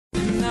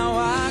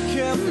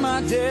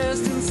my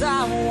distance,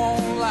 I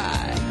won't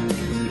lie.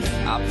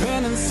 I've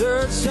been in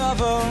search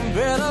of a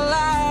better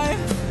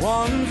life,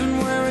 wondering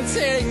where it'd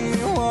take me,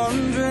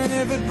 wondering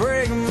if it'd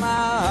break my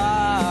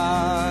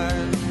heart.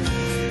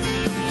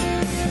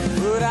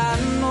 But I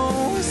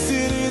know a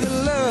city that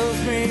loves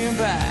me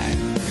back.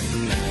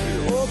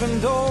 It open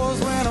doors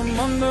when I'm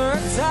under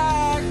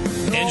attack.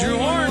 Andrew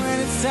Horn. When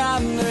it's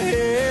time to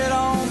head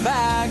on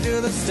back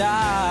to the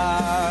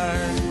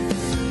start.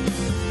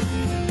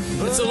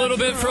 It's a little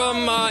bit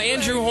from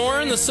Andrew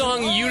Horn, the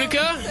song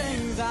Utica.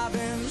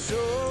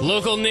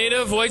 Local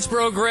native,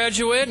 Whitesboro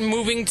graduate,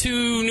 moving to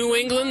New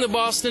England, the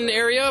Boston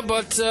area,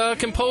 but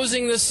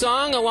composing this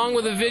song along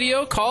with a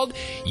video called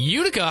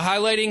Utica,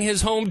 highlighting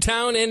his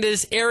hometown and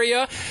his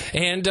area.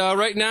 And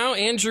right now,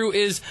 Andrew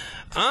is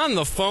on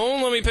the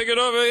phone. Let me pick it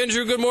up.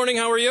 Andrew, good morning.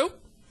 How are you?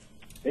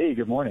 Hey,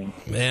 good morning.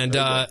 And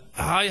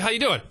how you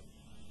doing?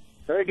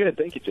 Very good.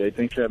 Thank you, Jay.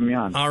 Thanks for having me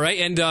on. All right,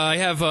 and I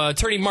have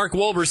attorney Mark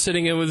Wolber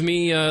sitting in with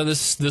me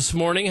this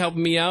morning,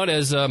 helping me out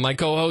as my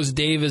co-host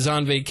Dave is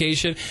on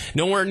vacation.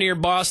 Nowhere near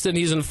Boston.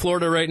 He's in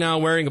Florida right now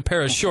wearing a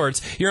pair of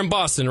shorts. You're in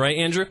Boston, right,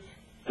 Andrew?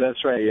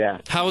 That's right, yeah.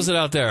 How is it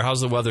out there?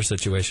 How's the weather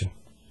situation?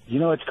 You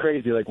know, it's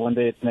crazy. Like, one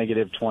day it's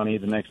negative 20,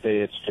 the next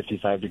day it's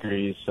 55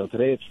 degrees. So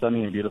today it's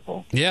sunny and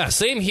beautiful. Yeah,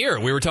 same here.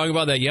 We were talking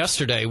about that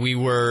yesterday. We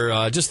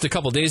were, just a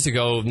couple days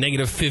ago,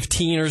 negative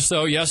 15 or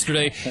so.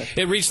 Yesterday,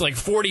 it reached like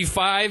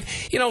 45.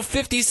 50,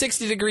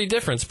 60-degree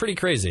difference. Pretty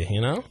crazy,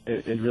 you know?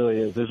 It really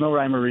is. There's no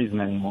rhyme or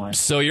reason anymore.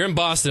 So you're in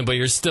Boston, but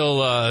you're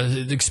still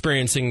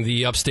experiencing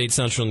the upstate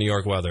central New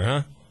York weather,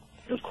 huh?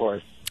 Of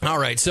course. All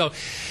right, so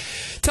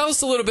tell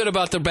us a little bit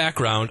about the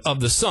background of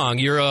the song.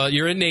 You're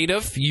a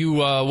native. You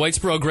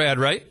Whitesboro grad,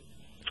 right?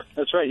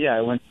 That's right. Yeah,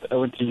 I went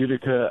to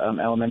Utica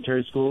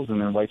elementary schools and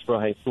then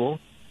Whitesboro High School.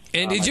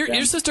 And is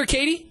your sister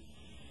Katie?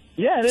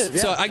 Yeah, it is.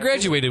 Yeah. So I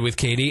graduated with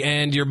Katie,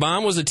 and your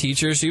mom was a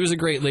teacher. She was a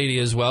great lady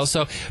as well.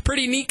 So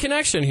pretty neat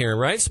connection here,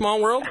 right? Small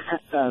world.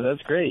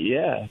 That's great.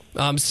 Yeah.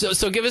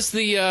 So give us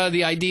the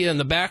idea and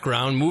the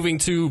background. Moving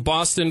to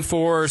Boston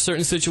for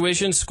certain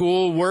situations,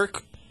 school,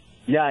 work.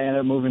 Yeah, I ended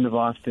up moving to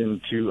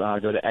Boston to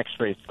go to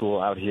X-ray school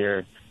out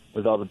here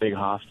with all the big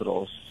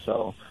hospitals.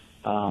 So,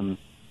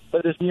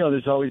 but there's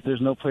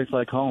no place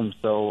like home.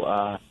 So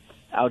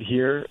out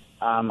here,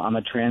 I'm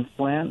a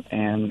transplant,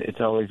 and it's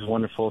always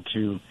wonderful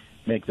to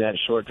make that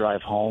short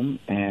drive home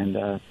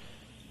and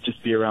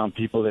just be around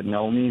people that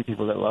know me,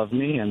 people that love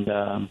me, and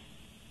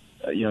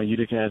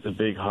Utica has a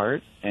big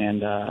heart,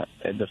 and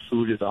the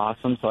food is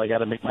awesome. So I got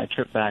to make my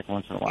trip back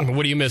once in a while.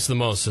 What do you miss the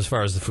most as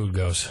far as the food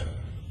goes?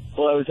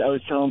 Well, I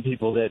was telling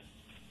people that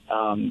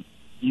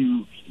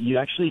you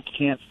actually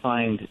can't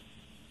find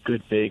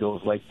good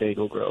bagels like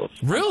Bagel Grove.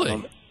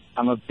 Really?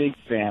 I'm a big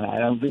fan. I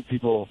don't think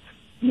people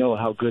know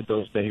how good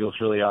those bagels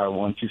really are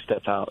once you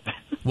step out.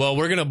 Well,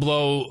 we're gonna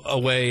blow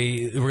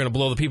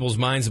the people's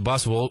minds in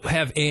Boston. We'll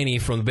have Annie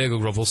from the Bagel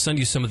Grove. We'll send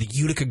you some of the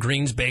Utica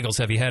Greens bagels.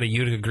 Have you had a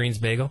Utica Greens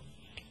bagel?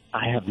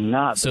 I have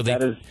not. So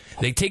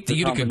they take the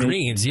Utica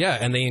Greens, yeah,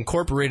 and they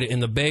incorporate it in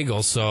the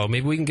bagel. So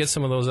maybe we can get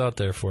some of those out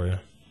there for you.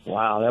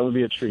 Wow, that would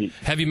be a treat.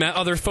 Have you met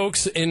other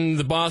folks in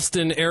the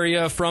Boston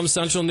area from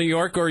Central New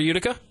York or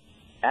Utica?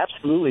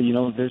 Absolutely.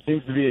 There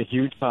seems to be a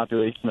huge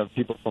population of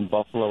people from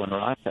Buffalo and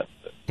Rochester.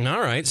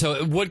 All right.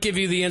 So what gave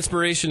you the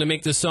inspiration to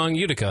make this song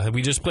Utica?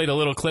 We just played a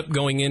little clip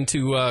coming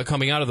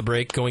out of the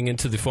break, going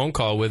into the phone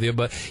call with you.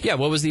 But, yeah,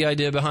 what was the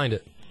idea behind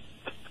it?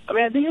 I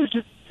mean, I think it was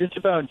just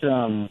about,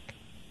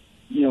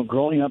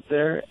 growing up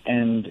there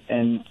and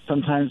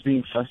sometimes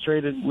being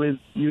frustrated with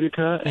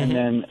Utica and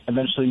then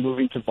eventually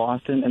moving to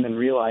Boston and then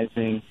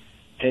realizing,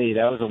 hey,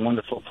 that was a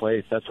wonderful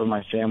place. That's where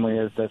my family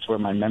is. That's where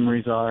my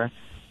memories are.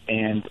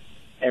 And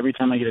every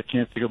time I get a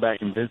chance to go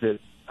back and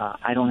visit,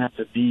 I don't have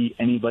to be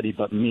anybody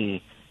but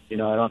me. I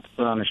don't have to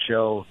put on a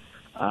show.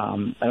 I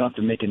don't have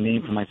to make a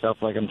name for myself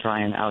like I'm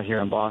trying out here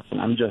in Boston.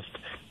 I'm just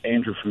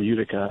Andrew from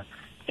Utica,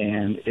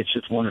 and it's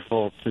just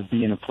wonderful to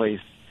be in a place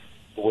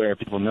where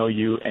people know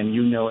you and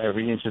you know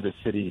every inch of the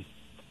city.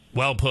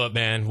 Well put,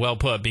 man. Well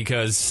put,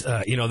 because,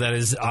 that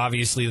is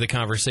obviously the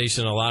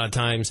conversation a lot of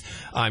times.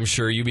 I'm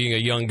sure you being a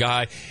young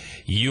guy,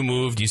 you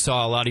moved, you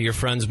saw a lot of your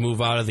friends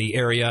move out of the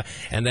area,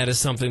 and that is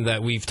something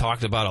that we've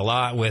talked about a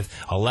lot with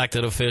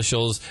elected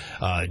officials,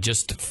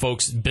 just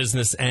folks,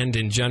 business end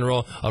in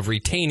general, of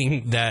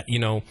retaining that,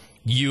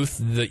 youth,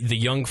 the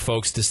young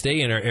folks to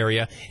stay in our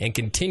area and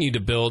continue to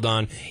build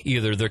on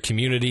either their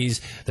communities,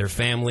 their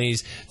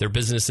families, their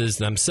businesses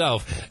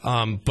themselves.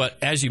 But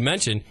as you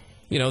mentioned,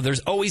 there's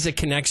always a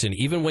connection,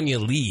 even when you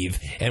leave.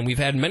 And we've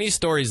had many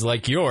stories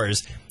like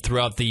yours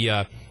throughout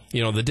the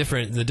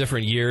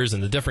different years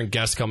and the different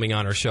guests coming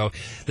on our show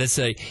that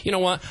say, you know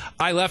what,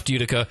 I left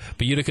Utica,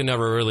 but Utica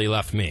never really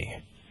left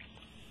me.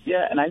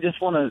 Yeah, and I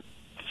just want to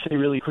say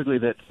really quickly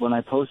that when I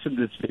posted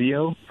this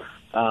video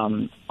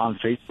on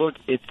Facebook,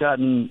 it's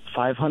gotten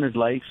 500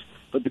 likes.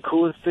 But the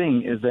coolest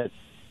thing is that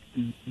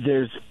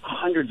there's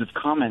hundreds of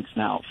comments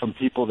now from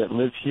people that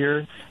live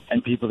here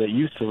and people that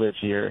used to live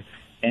here.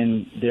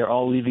 And they're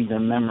all leaving their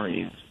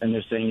memories. And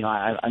they're saying,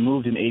 I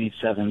moved in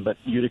 '87, but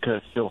Utica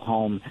is still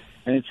home.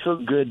 And it's so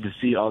good to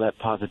see all that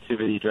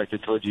positivity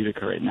directed towards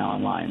Utica right now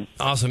online.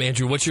 Awesome,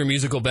 Andrew. What's your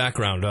musical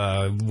background?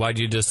 Why did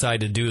you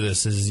decide to do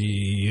this? Is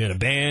you in a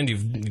band?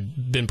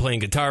 You've been playing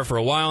guitar for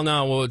a while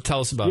now. Well,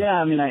 tell us about it.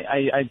 Yeah, I mean,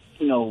 I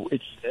you know,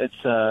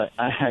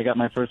 I got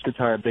my first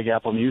guitar at Big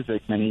Apple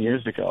Music many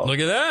years ago. Look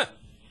at that.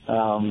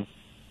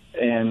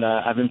 And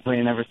I've been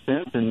playing ever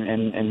since,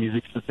 and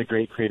music's just a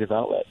great creative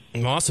outlet.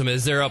 Awesome.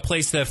 Is there a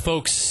place that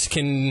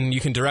you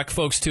can direct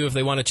folks to if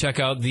they want to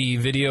check out the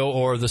video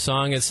or the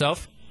song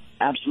itself?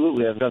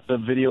 Absolutely. I've got the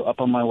video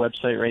up on my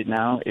website right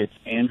now. It's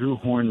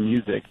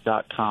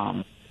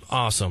andrewhornmusic.com.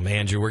 Awesome,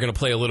 Andrew. We're going to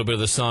play a little bit of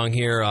the song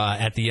here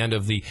at the end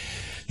of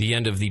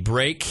the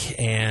break,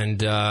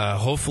 and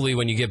hopefully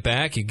when you get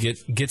back, you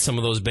get some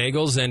of those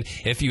bagels. And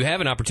if you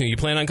have an opportunity, you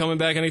plan on coming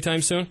back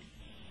anytime soon?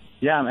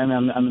 Yeah, and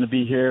I'm going to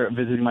be here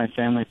visiting my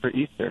family for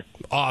Easter.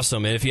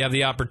 Awesome. And if you have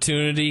the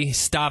opportunity,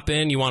 stop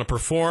in, you want to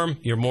perform,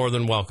 you're more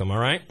than welcome, all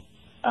right?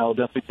 I will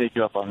definitely take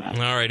you up on that.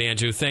 All right,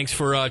 Andrew. Thanks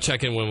for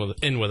checking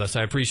in with us.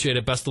 I appreciate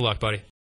it. Best of luck, buddy.